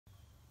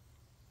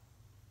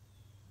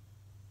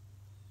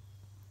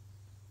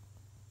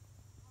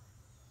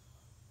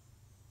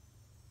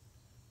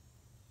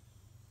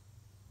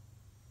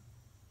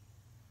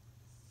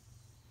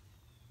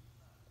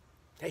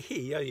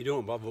Hey, how you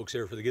doing? Bob Oakes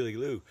here for the Gilly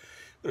Glue.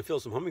 I'm going to fill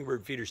some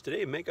hummingbird feeders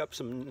today and make up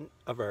some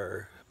of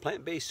our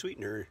plant-based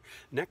sweetener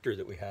nectar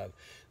that we have.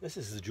 This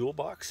is the jewel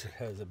box. It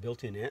has a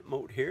built-in ant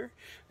moat here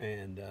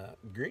and a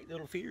great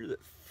little feeder that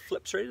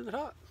flips right in the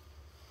top.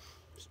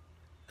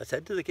 Let's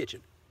head to the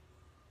kitchen.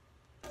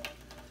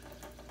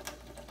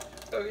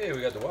 Okay,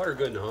 we got the water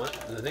good and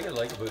hot. And the thing I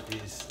like about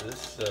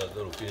this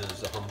little feeder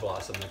is the hum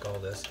blossom, they call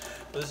this.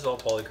 This is all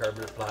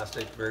polycarbonate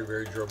plastic, very,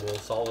 very durable,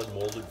 solid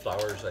molded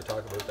flowers. I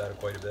talk about that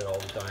quite a bit all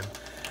the time.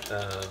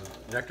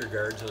 Nectar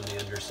guards on the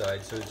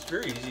underside, so it's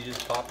very easy.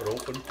 Just pop it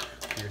open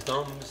with your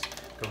thumbs,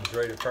 comes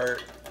right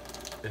apart.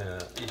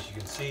 As you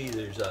can see,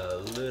 there's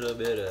a little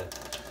bit of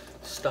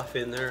stuff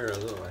in there.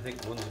 I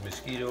think one's a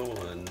mosquito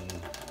and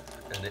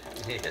an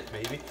ant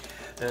maybe.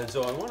 And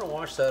so I want to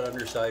wash that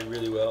underside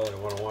really well, and I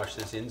want to wash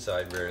this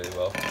inside really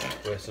well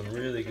with some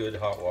really good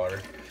hot water.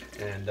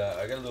 And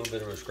I got a little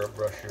bit of a scrub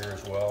brush here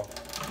as well,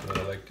 but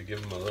I like to give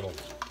them a little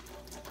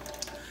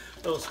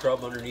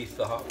scrub underneath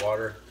the hot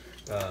water.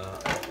 I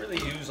don't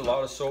really use a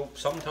lot of soap.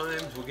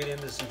 Sometimes we'll get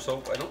into some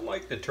soap. I don't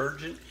like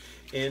detergent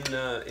in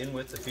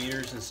with the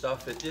feeders and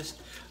stuff.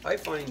 I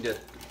find it,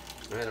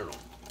 I don't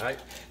know.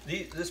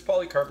 This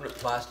polycarbonate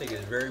plastic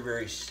is very,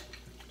 very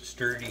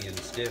sturdy and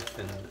stiff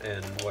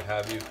and what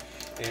have you.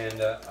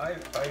 And I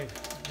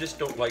just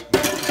don't like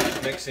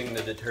mixing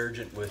the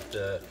detergent with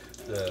the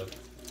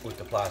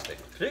plastic,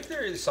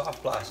 particularly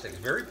soft plastics.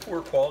 Very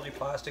poor quality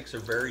plastics are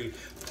very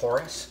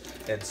porous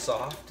and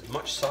soft,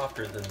 much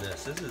softer than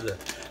this. This is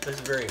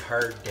a very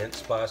hard,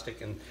 dense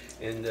plastic, and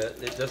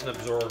it doesn't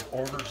absorb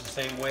odors the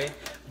same way.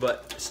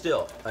 But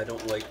still, I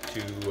don't like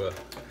to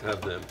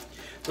have them.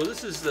 So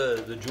this is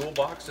the jewel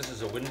box. This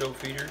is a window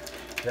feeder.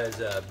 It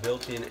has a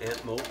built-in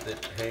ant moat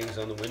that hangs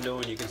on the window,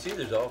 and you can see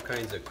there's all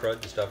kinds of crud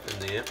and stuff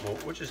in the ant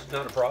moat, which is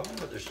not a problem,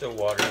 but there's still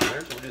water in there,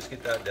 so we'll just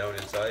get that down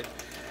inside.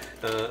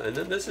 And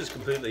then this is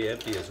completely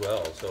empty as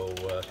well. So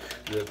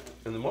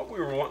and then what we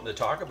were wanting to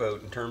talk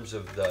about in terms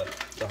of the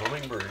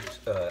hummingbirds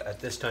at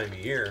this time of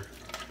year,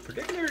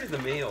 particularly the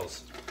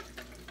males,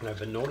 and I've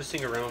been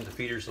noticing around the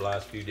feeders the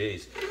last few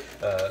days,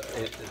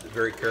 the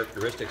very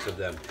characteristics of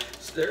them.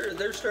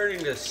 They're starting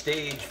to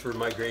stage for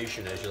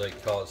migration, as you like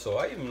to call it. So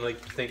I even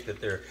like to think that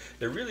they're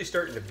really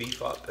starting to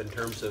beef up in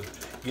terms of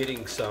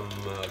getting some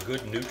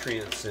good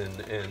nutrients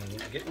and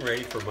getting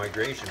ready for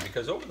migration,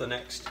 because over the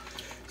next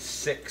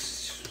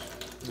 6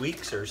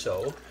 weeks or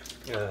so,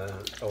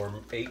 or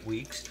 8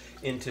 weeks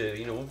into,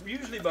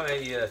 usually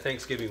by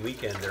Thanksgiving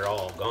weekend they're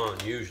all gone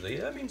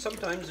usually. I mean,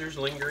 sometimes there's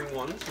lingering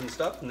ones and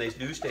stuff, and they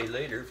do stay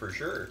later for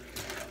sure,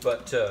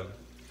 but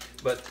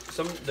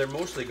they're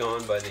mostly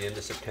gone by the end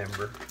of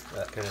September,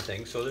 that kind of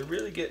thing. So they're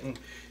really getting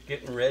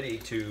ready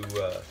to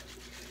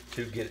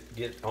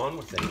get on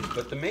with things.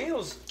 But the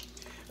males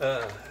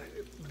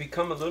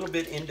become a little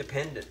bit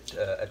independent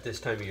at this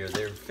time of year.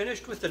 They're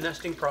finished with the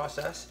nesting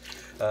process.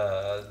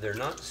 They're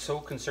not so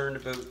concerned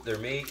about their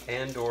mate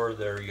and or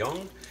their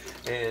young,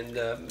 and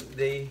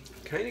they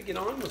kind of get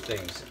on with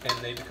things, and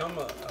they become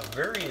a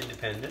very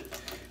independent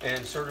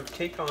and sort of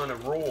take on a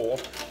role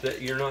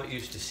that you're not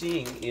used to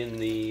seeing in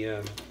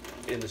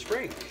the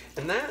spring.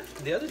 And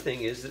the other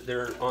thing is that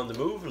they're on the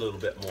move a little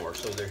bit more,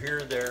 so they're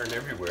here, there, and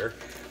everywhere,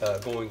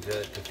 going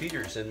to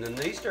feeders, and then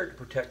they start to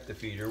protect the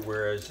feeder.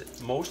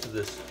 Whereas most of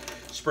this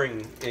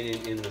spring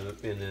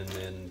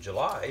in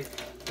July,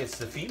 it's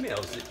the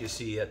females that you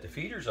see at the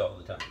feeders all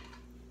the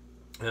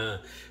time.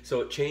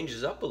 So it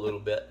changes up a little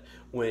bit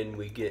when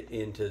we get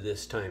into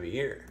this time of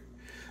year.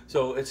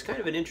 So it's kind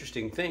of an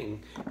interesting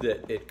thing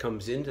that it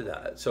comes into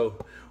that. So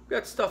we've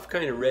got stuff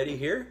kind of ready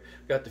here.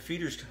 We've got the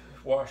feeders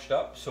washed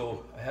up.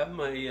 So I have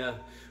my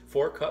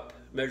 4-cup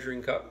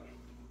measuring cup.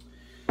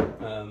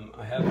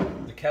 I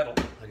have the kettle.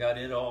 I got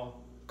it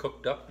all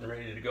cooked up and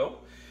ready to go.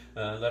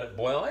 Let it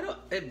boil.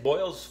 It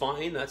boils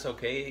fine. That's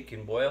okay. It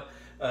can boil.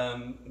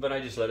 But I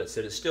just let it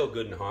sit. It's still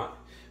good and hot.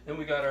 And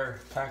we got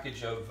our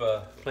package of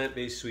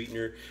plant-based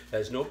sweetener. It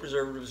has no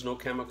preservatives, no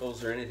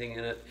chemicals or anything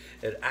in it.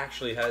 It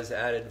actually has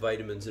added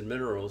vitamins and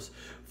minerals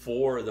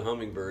for the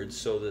hummingbirds,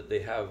 so that they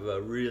have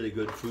a really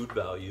good food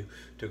value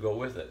to go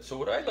with it. So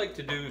what I like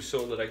to do,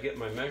 so that I get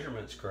my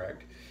measurements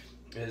correct,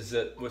 is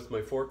that with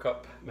my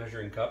 4-cup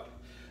measuring cup,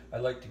 I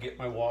like to get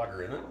my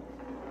water in it.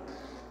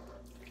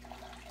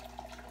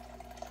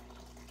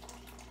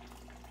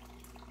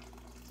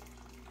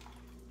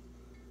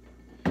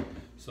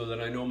 So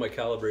that I know my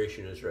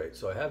calibration is right.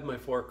 So I have my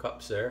 4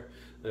 cups there.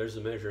 There's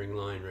the measuring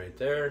line right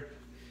there.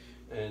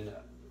 And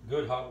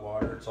good hot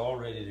water, it's all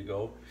ready to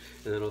go.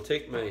 And then I'll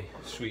take my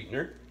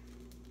sweetener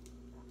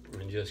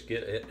and just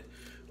get it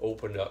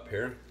opened up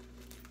here.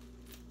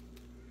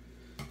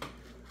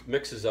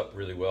 Mixes up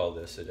really well,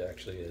 this. It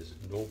actually is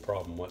no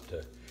problem what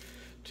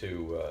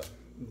to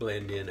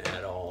blend in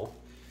at all.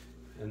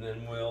 And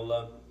then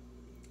we'll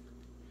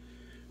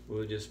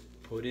just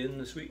put in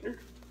the sweetener.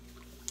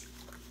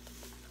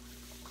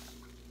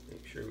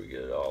 Make sure we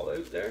get it all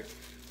out there.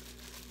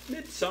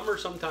 midsummer,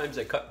 sometimes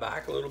I cut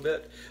back a little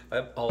bit.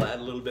 I'll add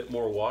a little bit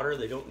more water.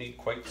 They don't need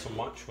quite so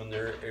much when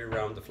they're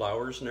around the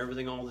flowers and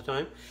everything all the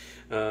time.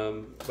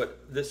 But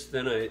this,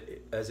 then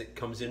as it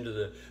comes into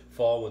the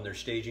fall when they're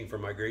staging for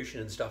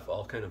migration and stuff,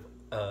 I'll kind of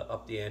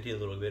up the ante a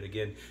little bit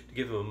again to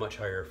give them a much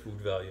higher food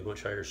value,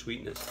 much higher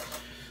sweetness.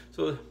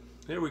 So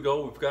there we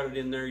go. We've got it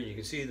in there. You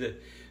can see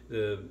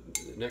the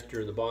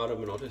nectar in the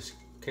bottom, and I'll just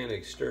kind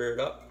of stir it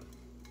up,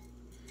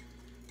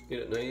 get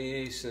it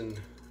nice and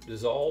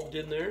dissolved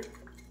in there.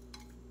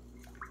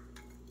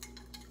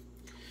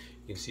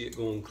 You can see it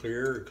going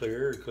clearer,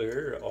 clearer,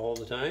 clearer all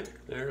the time.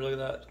 There, look at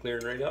that,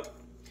 clearing right up.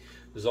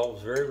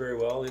 Dissolves very, very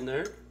well in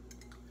there.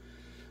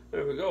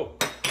 There we go.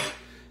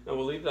 Now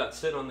we'll leave that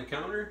sit on the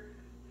counter,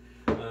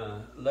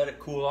 let it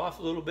cool off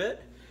a little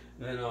bit.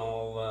 Then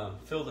I'll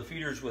fill the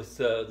feeders with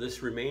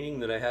this remaining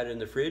that I had in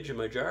the fridge in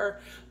my jar.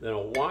 Then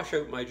I'll wash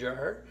out my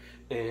jar,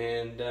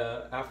 and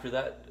after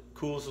that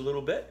cools a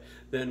little bit,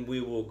 then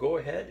we will go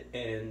ahead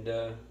and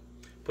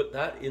put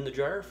that in the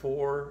jar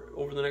for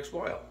over the next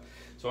while.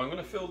 So I'm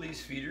going to fill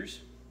these feeders.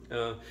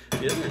 The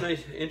other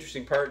nice,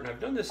 interesting part, and I've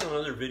done this on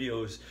other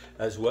videos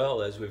as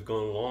well as we've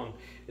gone along,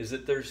 is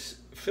that there's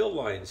fill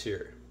lines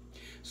here,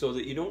 so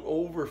that you don't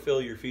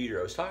overfill your feeder.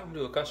 I was talking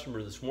to a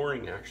customer this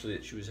morning, actually,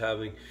 that she was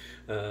having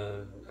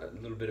a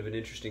little bit of an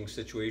interesting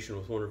situation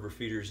with one of her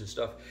feeders and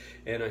stuff.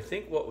 And I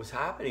think what was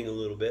happening a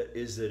little bit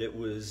is that it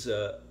was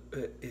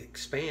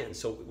expand.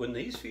 So when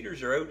these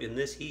feeders are out in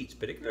this heat,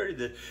 particularly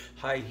the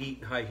high heat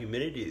and high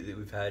humidity that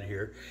we've had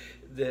here,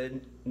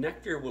 the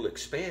nectar will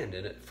expand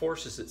and it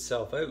forces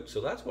itself out. So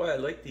that's why I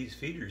like these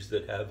feeders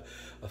that have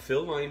a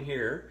fill line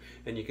here,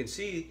 and you can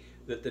see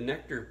that the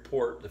nectar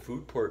port, the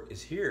food port,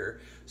 is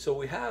here. So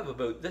we have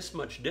about this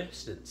much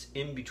distance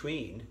in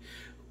between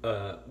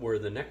where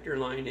the nectar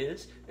line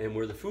is and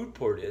where the food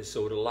port is,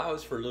 so it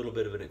allows for a little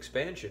bit of an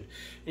expansion.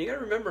 And you got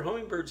to remember,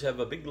 hummingbirds have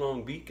a big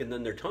long beak, and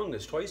then their tongue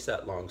is twice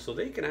that long, so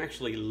they can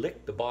actually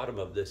lick the bottom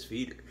of this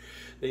feeder.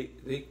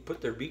 They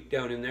put their beak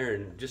down in there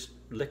and just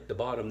lick the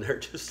bottom there,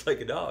 just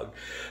like a dog.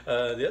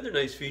 The other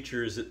nice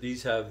feature is that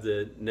these have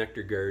the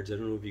nectar guards. I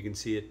don't know if you can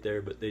see it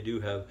there, but they do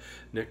have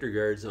nectar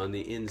guards on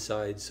the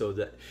inside, so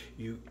that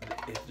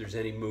if there's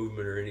any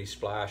movement or any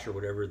splash or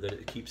whatever, that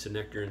it keeps the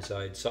nectar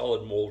inside.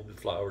 Solid molded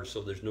flowers,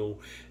 so there's no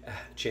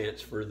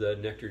chance for the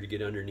nectar to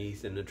get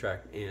underneath and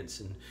attract ants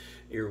and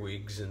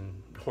earwigs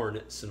and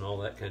hornets and all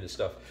that kind of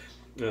stuff.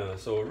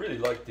 So I really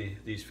like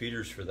these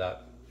feeders for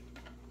that.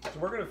 So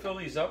we're going to fill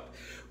these up.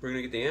 We're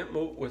going to get the ant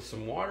moat with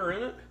some water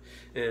in it,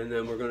 and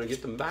then we're going to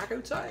get them back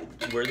outside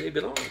where they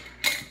belong.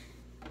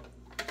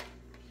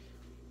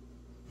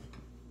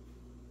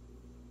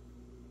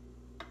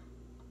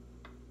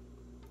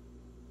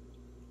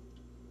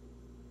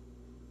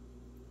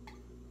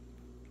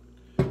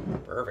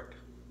 Perfect.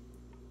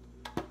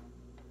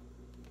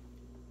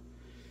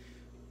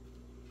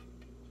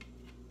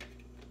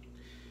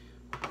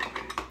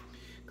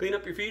 Clean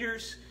up your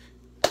feeders.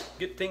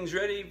 Get things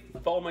ready.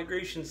 Fall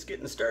migration's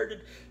getting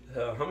started.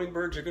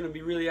 Hummingbirds are going to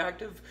be really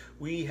active.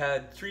 We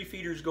had 3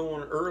 feeders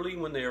going early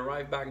when they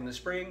arrived back in the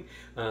spring.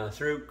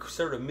 Through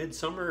sort of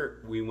midsummer,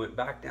 we went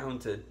back down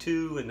to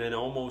 2 and then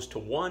almost to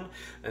 1,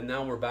 and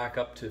now we're back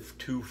up to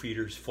 2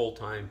 feeders full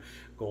time,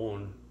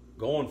 going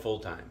full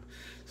time.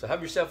 So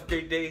have yourself a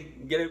great day.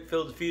 Get out,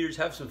 fill the feeders,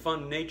 have some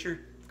fun in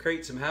nature,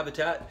 create some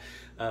habitat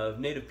of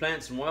native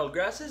plants and wild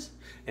grasses,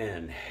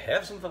 and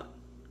have some fun.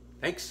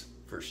 Thanks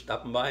for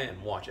stopping by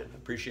and watching. I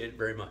appreciate it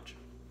very much.